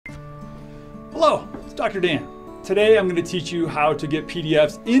Hello, it's Dr. Dan. Today I'm going to teach you how to get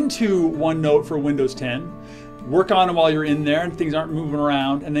PDFs into OneNote for Windows 10. Work on them while you're in there and things aren't moving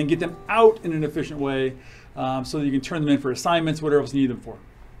around, and then get them out in an efficient way so that you can turn them in for assignments, whatever else you need them for.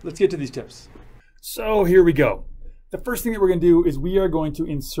 Let's get to these tips. So here we go. The first thing that we're going to do is we are going to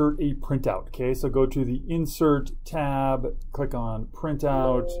insert a printout. Okay, so go to the Insert tab, click on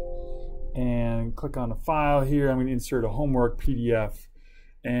Printout, and click on a file here. I'm going to insert a homework PDF.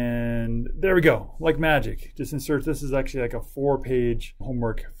 And there we go, like magic. Just insert, this is actually like a 4-page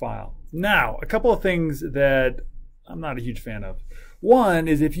homework file. Now, a couple of things that I'm not a huge fan of. One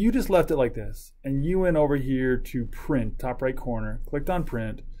is if you just left it like this and you went over here to print, top right corner, clicked on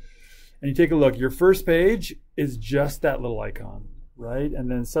print, and you take a look, your first page is just that little icon, right?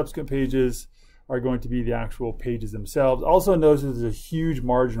 And then subsequent pages are going to be the actual pages themselves. Also notice there's a huge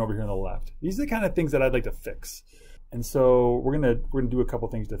margin over here on the left. These are the kind of things that I'd like to fix. And so we're gonna do a couple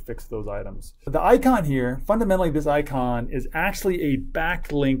things to fix those items. The icon here, fundamentally this icon is actually a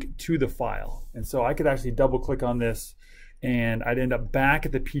backlink to the file. And so I could actually double click on this and I'd end up back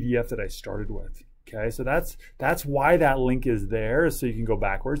at the PDF that I started with. Okay, so that's why that link is there, so you can go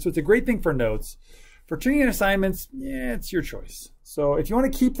backwards. So it's a great thing for notes. For turning in assignments, yeah, it's your choice. So if you want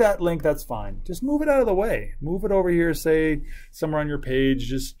to keep that link, that's fine. Just move it out of the way. Move it over here, say somewhere on your page,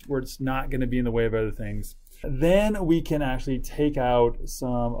 just where it's not gonna be in the way of other things. Then we can actually take out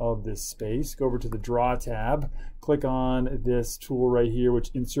some of this space. Go over to the Draw tab, click on this tool right here,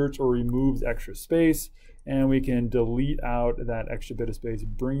 which inserts or removes extra space, and we can delete out that extra bit of space,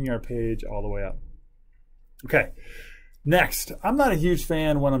 bringing our page all the way up. Okay, next, I'm not a huge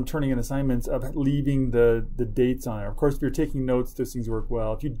fan when I'm turning in assignments of leaving the dates on there. Of course, if you're taking notes, those things work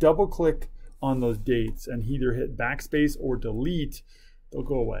well. If you double click on those dates and either hit backspace or delete, they'll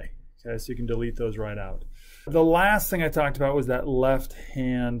go away. Okay, so you can delete those right out. The last thing I talked about was that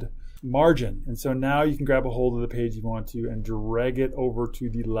left-hand margin. And so now you can grab a hold of the page you want to and drag it over to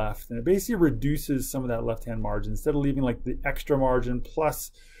the left. And it basically reduces some of that left-hand margin. Instead of leaving like the extra margin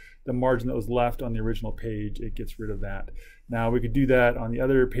plus the margin that was left on the original page, it gets rid of that. Now we could do that on the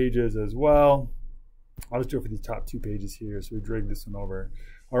other pages as well. I'll just do it for these top 2 pages here. So we drag this one over.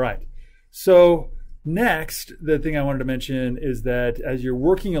 All right. So next, the thing I wanted to mention is that as you're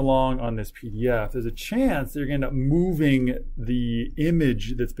working along on this PDF, there's a chance that you're going to end up moving the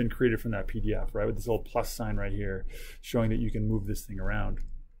image that's been created from that PDF, right? With this little plus sign right here, showing that you can move this thing around.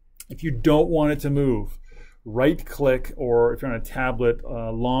 If you don't want it to move, right click, or if you're on a tablet,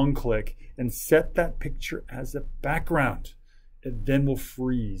 long click, and set that picture as a background. It then will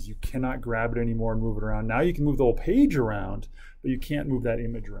freeze. You cannot grab it anymore and move it around. Now you can move the whole page around, but you can't move that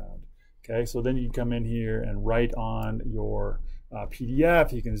image around. Okay, so then you can come in here and write on your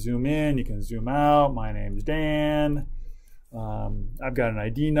PDF. You can zoom in, you can zoom out. My name's Dan. I've got an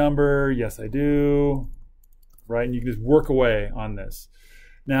ID number. Yes, I do. Right, and you can just work away on this.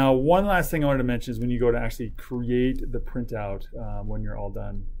 Now, one last thing I wanted to mention is when you go to actually create the printout when you're all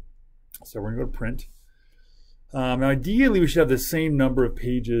done. So we're gonna go to print. Now, ideally, we should have the same number of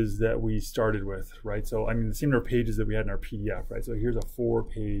pages that we started with, right? So, I mean, the same number of pages that we had in our PDF, right? So here's a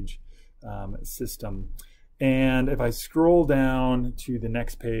 4-page system. And if I scroll down to the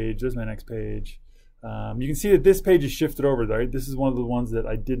next page, there's my next page. You can see that this page is shifted over, right? This is one of the ones that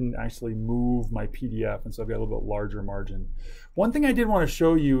I didn't actually move my PDF, and so I've got a little bit larger margin. One thing I did want to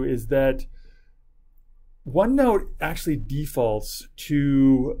show you is that OneNote actually defaults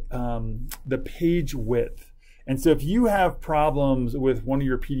to the page width. And so if you have problems with one of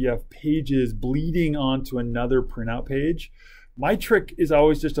your PDF pages bleeding onto another printout page, my trick is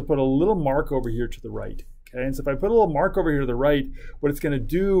always just to put a little mark over here to the right. Okay, and so if I put a little mark over here to the right, what it's going to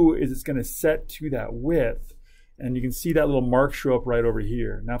do is it's going to set to that width, and you can see that little mark show up right over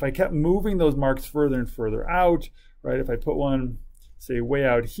here. Now, if I kept moving those marks further and further out, right, if I put one, say, way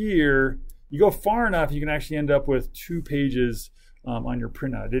out here, you go far enough, you can actually end up with 2 pages on your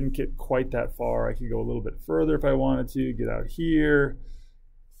printout. I didn't get quite that far. I could go a little bit further if I wanted to, get out here.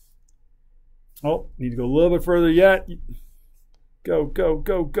 Oh, need to go a little bit further yet. Go, go,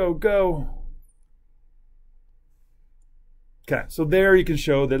 go, go, go. Okay, so there you can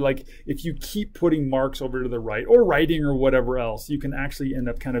show that, like, if you keep putting marks over to the right or writing or whatever else, you can actually end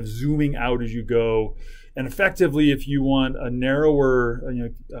up kind of zooming out as you go. And effectively, if you want a narrower, if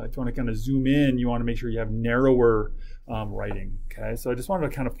you want to kind of zoom in, you want to make sure you have narrower writing. Okay, so I just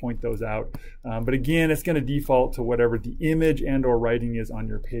wanted to kind of point those out. But again, it's going to default to whatever the image and or writing is on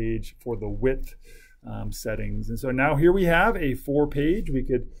your page for the width settings. And so now here we have a 4-page. We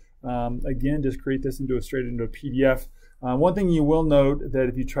could, again, just create this straight into a PDF. One thing you will note that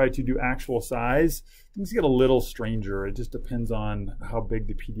if you try to do actual size, things get a little stranger. It just depends on how big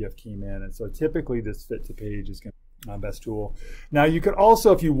the PDF came in. And so typically this fit to page is going to be the best tool. Now you could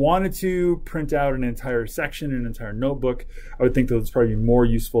also, if you wanted to, print out an entire section, an entire notebook. I would think that it's probably more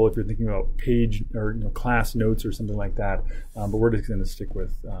useful if you're thinking about page or class notes or something like that. But we're just going to stick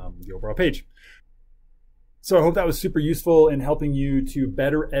with the overall page. So I hope that was super useful in helping you to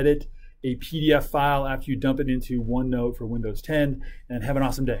better edit a PDF file after you dump it into OneNote for Windows 10, and have an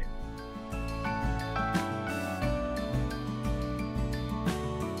awesome day.